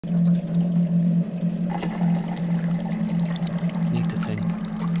Need to think,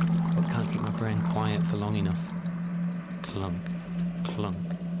 but can't keep my brain quiet for long enough. Clunk,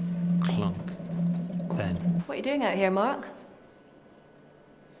 clunk, clunk. Then, What are you doing out here, Mark?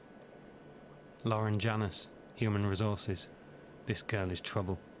 Lauren Janice, Human Resources. This girl is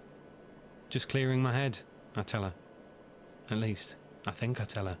trouble. Just clearing my head, I tell her. At least, I think I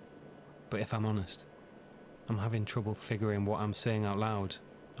tell her. But if I'm honest, I'm having trouble figuring what I'm saying out loud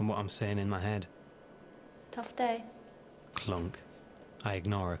and what I'm saying in my head. Tough day. Clunk. I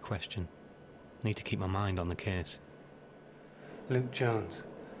ignore her question. Need to keep my mind on the case. Luke Jones.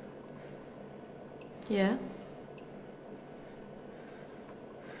 Yeah?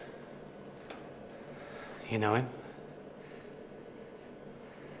 You know him?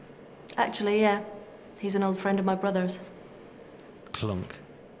 Actually, yeah. He's an old friend of my brother's. Clunk.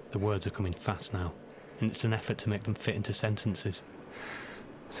 The words are coming fast now, and it's an effort to make them fit into sentences.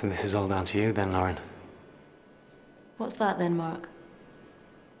 So this is all down to you then, Lauren? What's that then, Mark?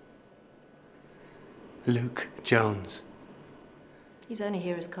 Luke Jones. He's only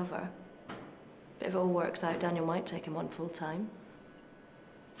here as cover. But if it all works out, Daniel might take him on full time.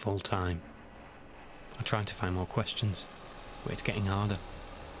 Full time. I try to find more questions, but it's getting harder.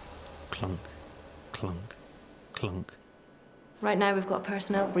 Clunk, clunk, clunk. Right now we've got a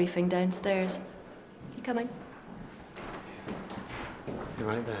personnel briefing downstairs. You coming? You're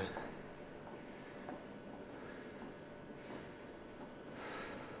right there.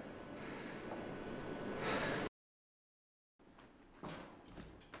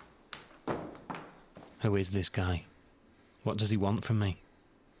 Who is this guy? What does he want from me?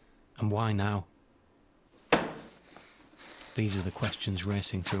 And why now? These are the questions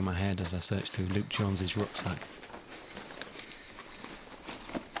racing through my head as I search through Luke Jones's rucksack.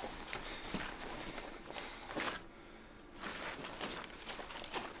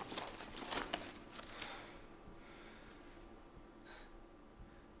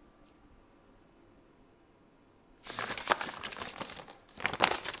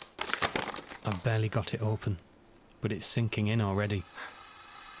 I've barely got it open, but it's sinking in already.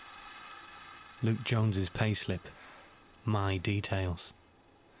 Luke Jones's payslip. My details.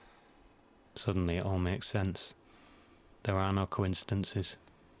 Suddenly it all makes sense. There are no coincidences,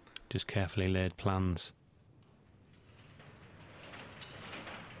 just carefully laid plans.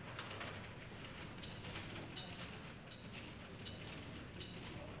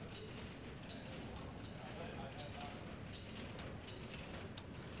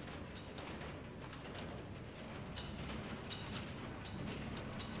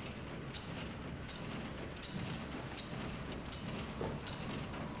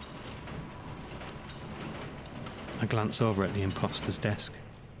 I glance over at the imposter's desk,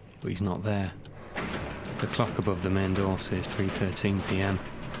 but he's not there. The clock above the main door says 3:13 PM.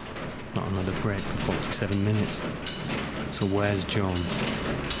 Not another break for 47 minutes. So where's Jones?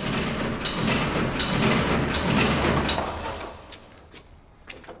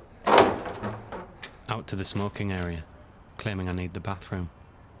 Out to the smoking area, claiming I need the bathroom,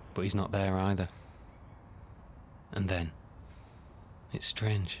 but he's not there either. And then, it's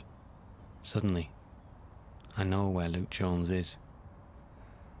strange. Suddenly, I know where Luke Jones is.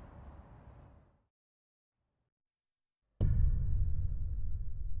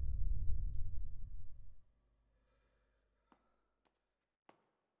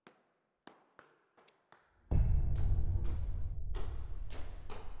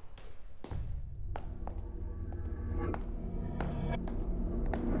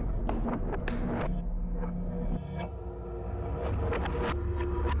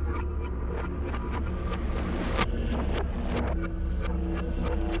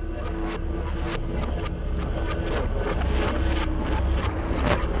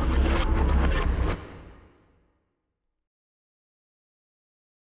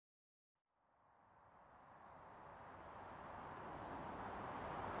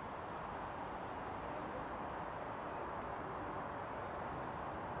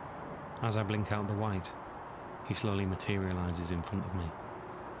 As I blink out the white, he slowly materialises in front of me.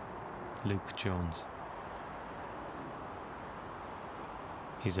 Luke Jones.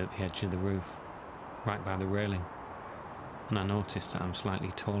 He's at the edge of the roof, right by the railing, and I notice that I'm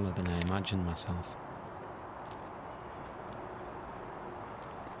slightly taller than I imagined myself.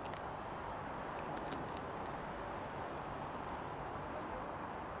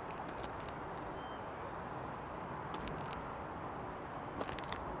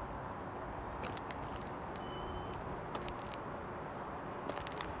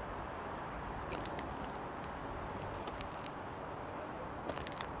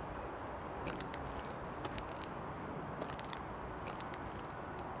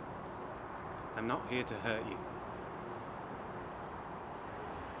 I'm not here to hurt you.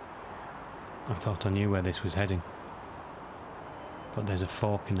 I thought I knew where this was heading. But there's a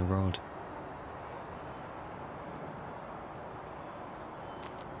fork in the road.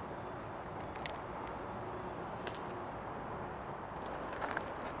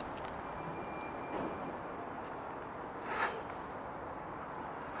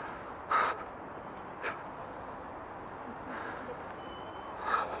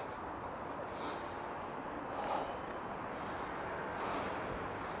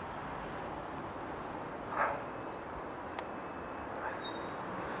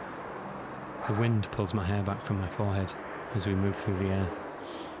 The wind pulls my hair back from my forehead as we move through the air.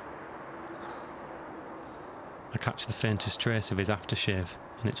 I catch the faintest trace of his aftershave,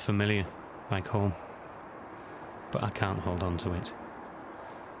 and it's familiar, like home. But I can't hold on to it.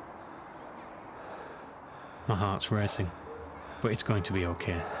 My heart's racing, but it's going to be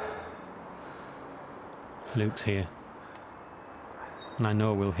okay. Luke's here, and I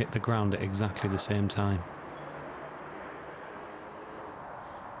know we'll hit the ground at exactly the same time.